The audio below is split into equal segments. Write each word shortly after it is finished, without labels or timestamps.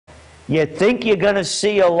You think you're going to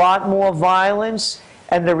see a lot more violence,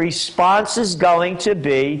 and the response is going to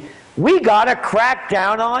be, we got to crack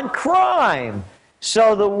down on crime.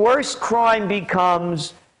 So the worse crime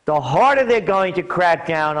becomes, the harder they're going to crack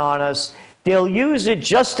down on us. They'll use it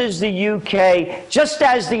just as the UK, just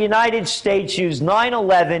as the United States used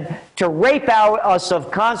 9/11 to rape us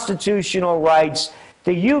of constitutional rights.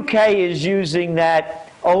 The UK is using that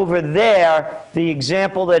over there. The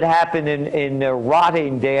example that happened in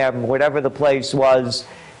Rotterdam, whatever the place was,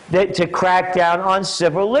 to crack down on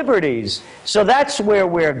civil liberties. So that's where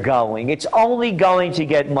we're going. It's only going to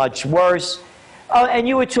get much worse. And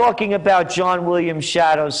you were talking about John Williams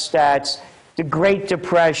Shadow's stats, the Great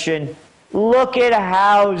Depression. Look at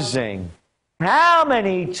housing. How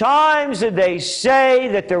many times did they say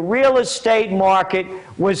that the real estate market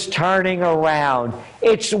was turning around?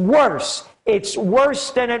 It's worse. It's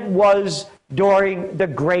worse than it was during the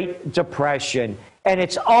Great Depression. And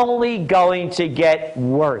it's only going to get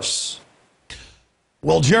worse.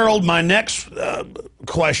 Well, Gerald, my next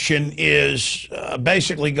question is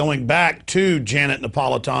basically going back to Janet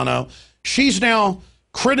Napolitano. She's now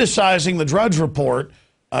criticizing the Drudge Report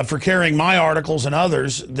for carrying my articles and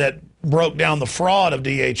others that broke down the fraud of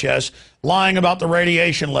DHS, lying about the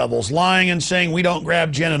radiation levels, lying and saying we don't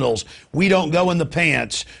grab genitals, we don't go in the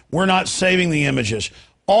pants, we're not saving the images.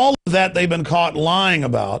 All of that they've been caught lying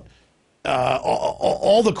about.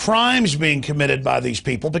 All the crimes being committed by these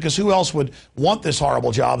people, because who else would want this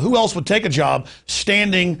horrible job? Who else would take a job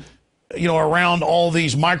standing, around all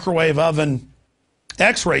these microwave oven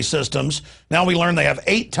X-ray systems? Now we learn they have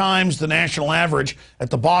 8 times the national average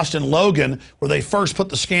at the Boston Logan, where they first put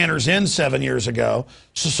the scanners in 7 years ago.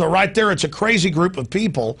 So right there, it's a crazy group of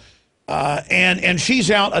people. And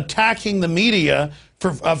she's out attacking the media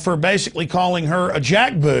for basically calling her a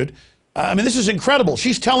jackboot. I mean, this is incredible.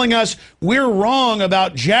 She's telling us we're wrong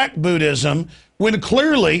about jackbootism when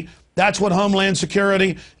clearly that's what Homeland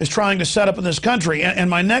Security is trying to set up in this country. And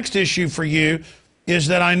my next issue for you is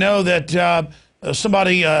that I know that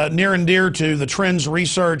somebody near and dear to the Trends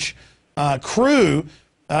Research crew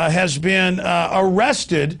has been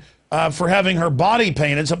arrested for having her body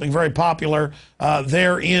painted, something very popular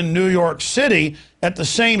there in New York City. At the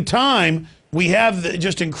same time, we have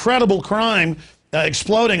just incredible crime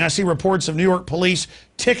exploding. I see reports of New York police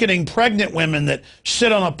ticketing pregnant women that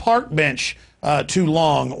sit on a park bench too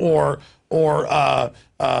long, or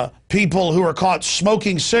people who are caught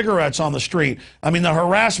smoking cigarettes on the street. I mean, the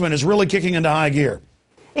harassment is really kicking into high gear.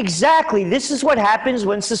 Exactly. This is what happens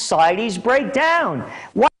when societies break down.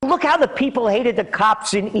 Look how the people hated the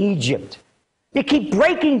cops in Egypt. You keep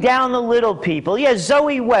breaking down the little people. Yeah,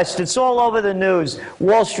 Zoe West, it's all over the news.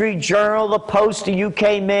 Wall Street Journal, The Post, the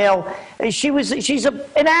UK Mail. She's an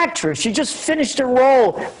actress. She just finished a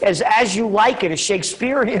role as You Like It, a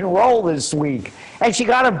Shakespearean role this week. And she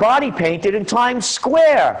got her body painted in Times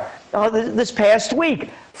Square this past week.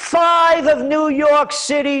 5 of New York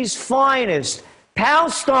City's finest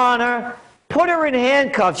pounced on her, put her in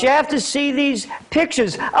handcuffs. You have to see these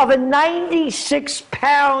pictures of a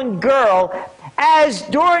 96-pound girl. As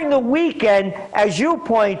during the weekend, as you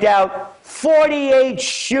point out, 48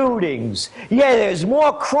 shootings. Yeah, there's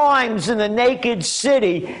more crimes in the naked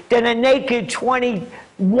city than a naked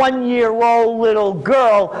 21-year-old little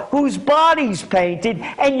girl whose body's painted,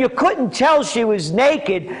 and you couldn't tell she was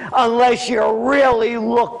naked unless you really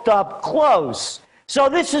looked up close. So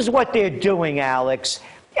this is what they're doing, Alex.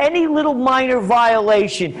 Any little minor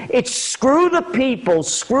violation, it's screw the people,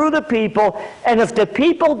 and if the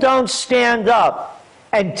people don't stand up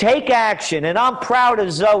and take action, and I'm proud of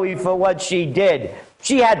Zoe for what she did.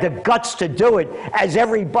 She had the guts to do it as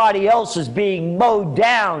everybody else is being mowed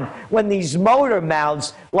down when these motor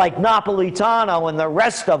mouths like Napolitano and the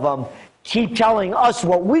rest of them keep telling us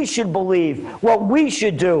what we should believe, what we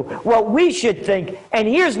should do, what we should think. And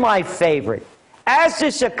here's my favorite. As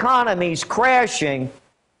this economy's crashing,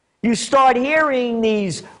 you start hearing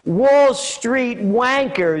these Wall Street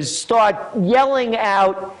wankers start yelling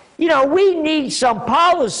out, we need some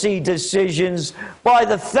policy decisions by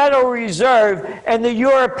the Federal Reserve and the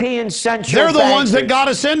European Central Bank. They're the ones that got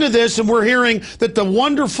us into this, and we're hearing that the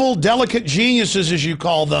wonderful, delicate geniuses, as you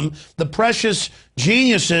call them, the precious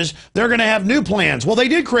geniuses, they're going to have new plans. Well, they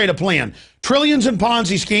did create a plan. Trillions in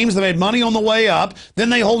Ponzi schemes. They made money on the way up.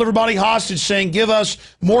 Then they hold everybody hostage saying, give us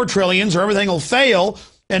more trillions or everything will fail.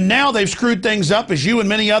 And now they've screwed things up, as you and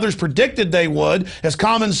many others predicted they would, as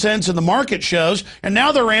common sense in the market shows. And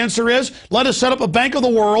now their answer is, let us set up a Bank of the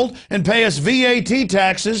World and pay us VAT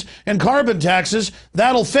taxes and carbon taxes.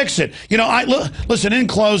 That'll fix it. Listen, in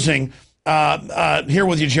closing, here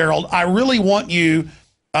with you, Gerald, I really want you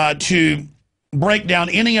to break down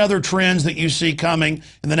any other trends that you see coming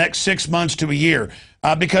in the next 6 months to a year.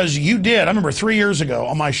 Because you did, I remember 3 years ago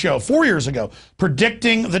on my show, 4 years ago,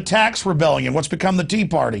 predicting the tax rebellion, what's become the Tea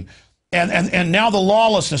Party, and now the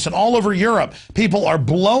lawlessness. And all over Europe, people are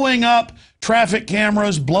blowing up traffic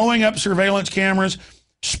cameras, blowing up surveillance cameras,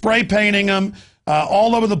 spray painting them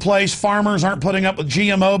all over the place. Farmers aren't putting up with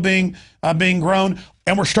GMO being grown.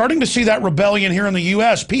 And we're starting to see that rebellion here in the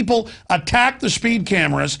U.S. People attack the speed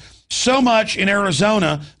cameras so much in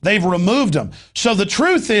Arizona, they've removed them. So the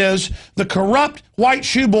truth is, the corrupt white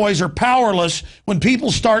shoe boys are powerless when people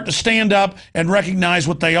start to stand up and recognize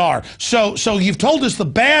what they are. So you've told us the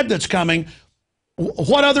bad that's coming.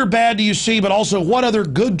 What other bad do you see, but also what other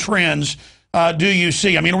good trends do you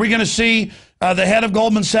see? I mean, are we going to see the head of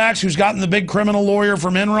Goldman Sachs, who's gotten the big criminal lawyer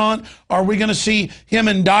from Enron? Are we going to see him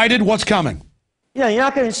indicted? What's coming? Yeah, you're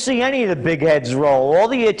not going to see any of the big heads roll. All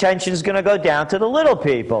the attention is going to go down to the little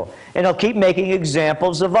people, and they'll keep making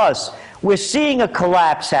examples of us. We're seeing a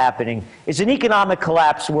collapse happening. It's an economic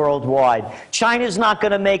collapse worldwide. China's not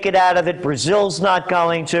going to make it out of it. Brazil's not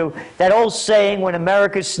going to. That old saying, when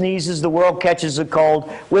America sneezes, the world catches a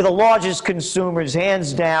cold. We're the largest consumers,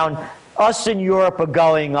 hands down. Us in Europe are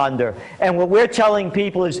going under. And what we're telling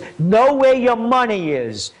people is, know where your money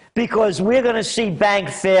is, because we're going to see bank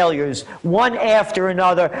failures, one after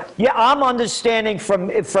another. Yeah, I'm understanding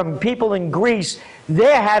from people in Greece,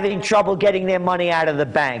 they're having trouble getting their money out of the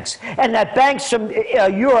banks. And that banks from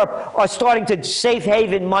Europe are starting to safe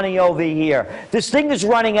haven money over here. This thing is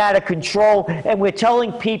running out of control, and we're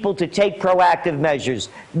telling people to take proactive measures.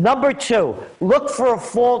 Number two, look for a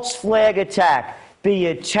false flag attack. Be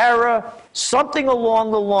it terror, something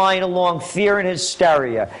along the line, along fear and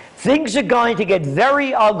hysteria. Things are going to get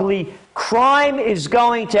very ugly. Crime is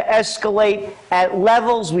going to escalate at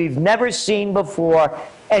levels we've never seen before.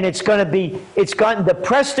 And the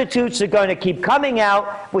prostitutes are going to keep coming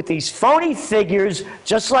out with these phony figures,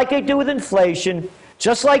 just like they do with inflation,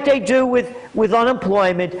 just like they do with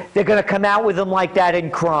unemployment. They're going to come out with them like that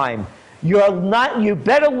in crime. You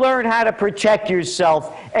better learn how to protect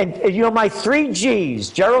yourself. And my 3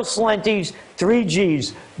 G's, Gerald Celente's 3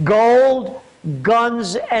 G's, gold,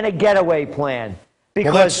 guns, and a getaway plan.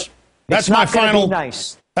 Because that's my final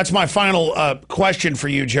nice. That's my final question for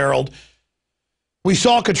you, Gerald. We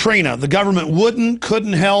saw Katrina. The government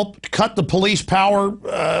couldn't help, cut the police power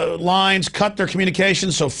lines, cut their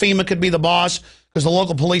communications so FEMA could be the boss because the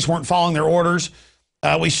local police weren't following their orders.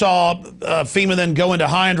 We saw FEMA then go into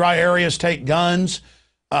high and dry areas, take guns.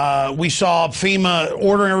 We saw FEMA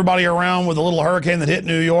ordering everybody around with a little hurricane that hit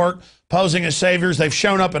New York, posing as saviors. They've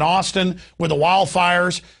shown up in Austin with the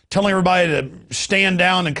wildfires, telling everybody to stand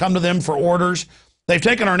down and come to them for orders. They've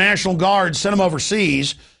taken our National Guard, sent them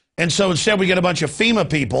overseas, and so instead we get a bunch of FEMA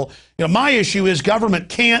people. My issue is government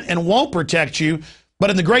can't and won't protect you. But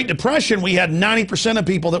in the Great Depression, we had 90% of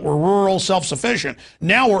people that were rural, self-sufficient.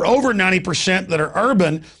 Now we're over 90% that are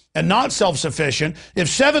urban and not self-sufficient. If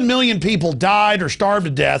 7 million people died or starved to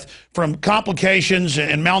death from complications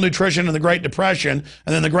and malnutrition in the Great Depression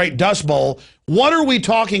and then the Great Dust Bowl, what are we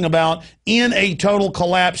talking about in a total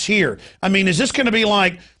collapse here? I mean, is this going to be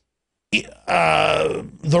like The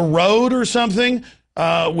Road or something?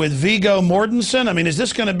 With Viggo Mortensen? I mean, is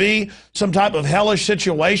this going to be some type of hellish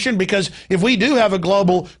situation? Because if we do have a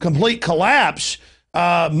global complete collapse,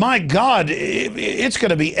 my God, it's going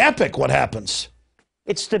to be epic what happens.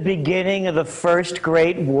 It's the beginning of the first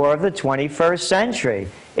great war of the 21st century.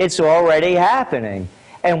 It's already happening.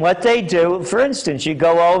 And what they do, for instance, you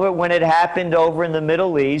go over when it happened over in the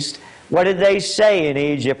Middle East, what did they say in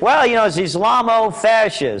Egypt? Well, it's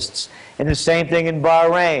Islamo-fascists. And the same thing in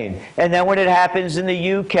Bahrain. And then when it happens in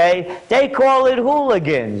the UK, they call it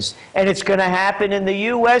hooligans. And it's going to happen in the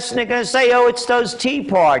US, and they're going to say, oh, it's those Tea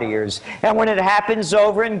Partiers. And when it happens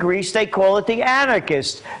over in Greece, they call it the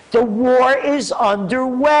anarchists. The war is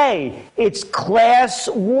underway. It's class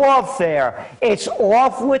warfare. It's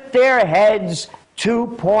off with their heads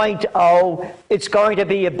 2.0. It's going to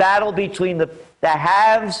be a battle between the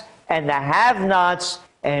haves and the have-nots,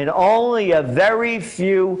 and only a very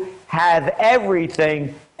few have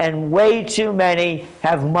everything, and way too many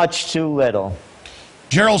have much too little.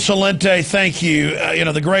 Gerald Celente, thank you.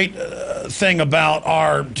 The great thing about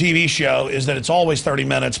our TV show is that it's always 30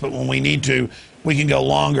 minutes, but when we need to, we can go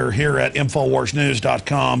longer here at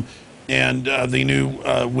InfoWarsNews.com and the new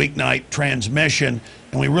weeknight transmission.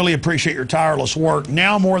 And we really appreciate your tireless work.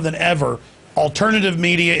 Now more than ever, alternative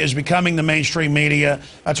media is becoming the mainstream media.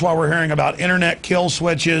 That's why we're hearing about internet kill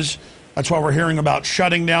switches. That's why we're hearing about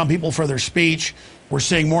shutting down people for their speech. We're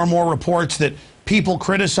seing more and more reports that people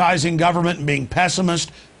criticizing government and being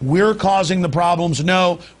pessimist. We're causing the problems.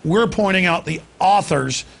 No, we're pointing out the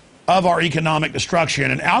authors of our economic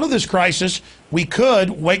destruction. And out of this crisis, we could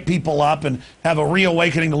wake people up and have a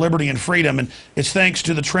reawakening to liberty and freedom. And it's thanks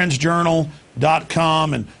to the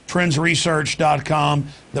trendsjournal.com and trendsresearch.com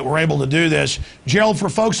that we're able to do this. Gerald, for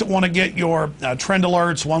folks that want to get your trend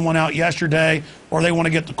alerts, one went out yesterday, or they want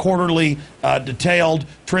to get the quarterly detailed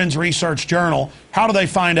Trends Research Journal, how do they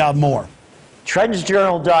find out more?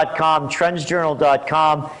 Trendsjournal.com,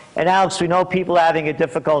 trendsjournal.com. And Alex, we know people are having a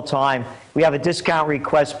difficult time. We have a discount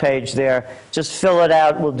request page there. Just fill it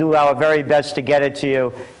out. We'll do our very best to get it to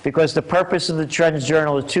you, because the purpose of the Trends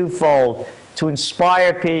Journal is twofold: to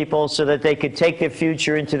inspire people so that they could take their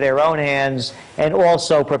future into their own hands and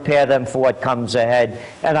also prepare them for what comes ahead.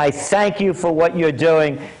 And I thank you for what you're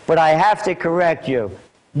doing, but I have to correct you.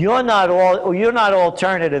 You're not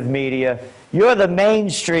alternative media. You're the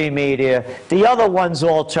mainstream media. The other one's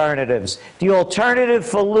alternatives. The alternative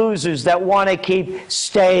for losers that want to keep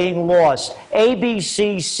staying lost.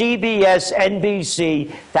 ABC, CBS,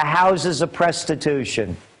 NBC, the houses of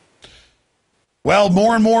prostitution. Well,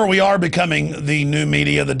 more and more we are becoming the new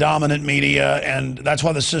media, the dominant media, and that's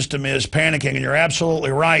why the system is panicking. And you're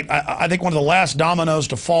absolutely right. I think one of the last dominoes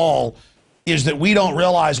to fall is that we don't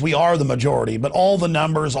realize we are the majority, but all the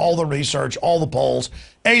numbers, all the research, all the polls,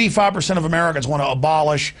 85% of Americans want to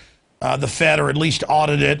abolish the Fed, or at least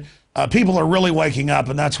audit it. People are really waking up,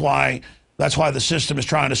 and that's why the system is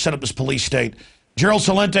trying to set up this police state. Gerald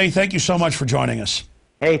Celente, thank you so much for joining us.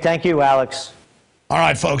 Hey, thank you, Alex. All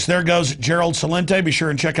right, folks, there goes Gerald Celente. Be sure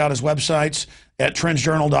and check out his websites at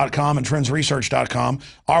trendsjournal.com and trendsresearch.com.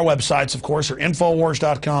 Our websites, of course, are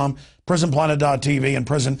infowars.com, prisonplanet.tv, and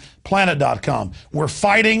prisonplanet.com. We're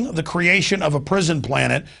fighting the creation of a prison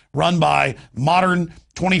planet run by modern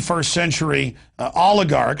 21st century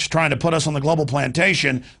oligarchs trying to put us on the global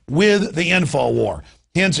plantation with the info war.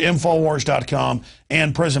 Hence, infowars.com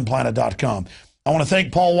and prisonplanet.com. I want to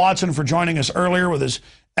thank Paul Watson for joining us earlier with his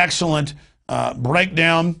excellent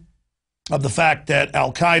breakdown of the fact that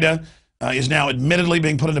Al-Qaeda is now admittedly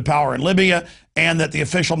being put into power in Libya, and that the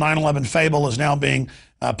official 9/11 fable is now being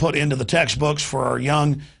put into the textbooks for our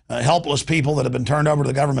young, helpless people that have been turned over to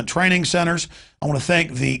the government training centers. I want to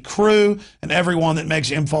thank the crew and everyone that makes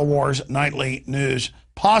InfoWars Nightly News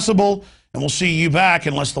possible. And we'll see you back,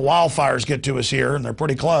 unless the wildfires get to us here, and they're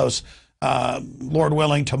pretty close, Lord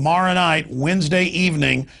willing, tomorrow night, Wednesday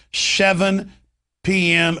evening, 7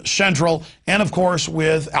 p.m. Central, and of course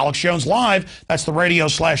with Alex Jones Live. That's the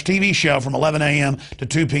radio/TV show from 11 a.m. to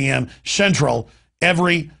 2 p.m. Central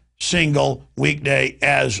every single weekday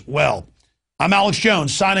as well. I'm Alex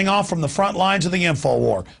Jones, signing off from the front lines of the info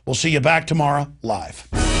war. We'll see you back tomorrow live.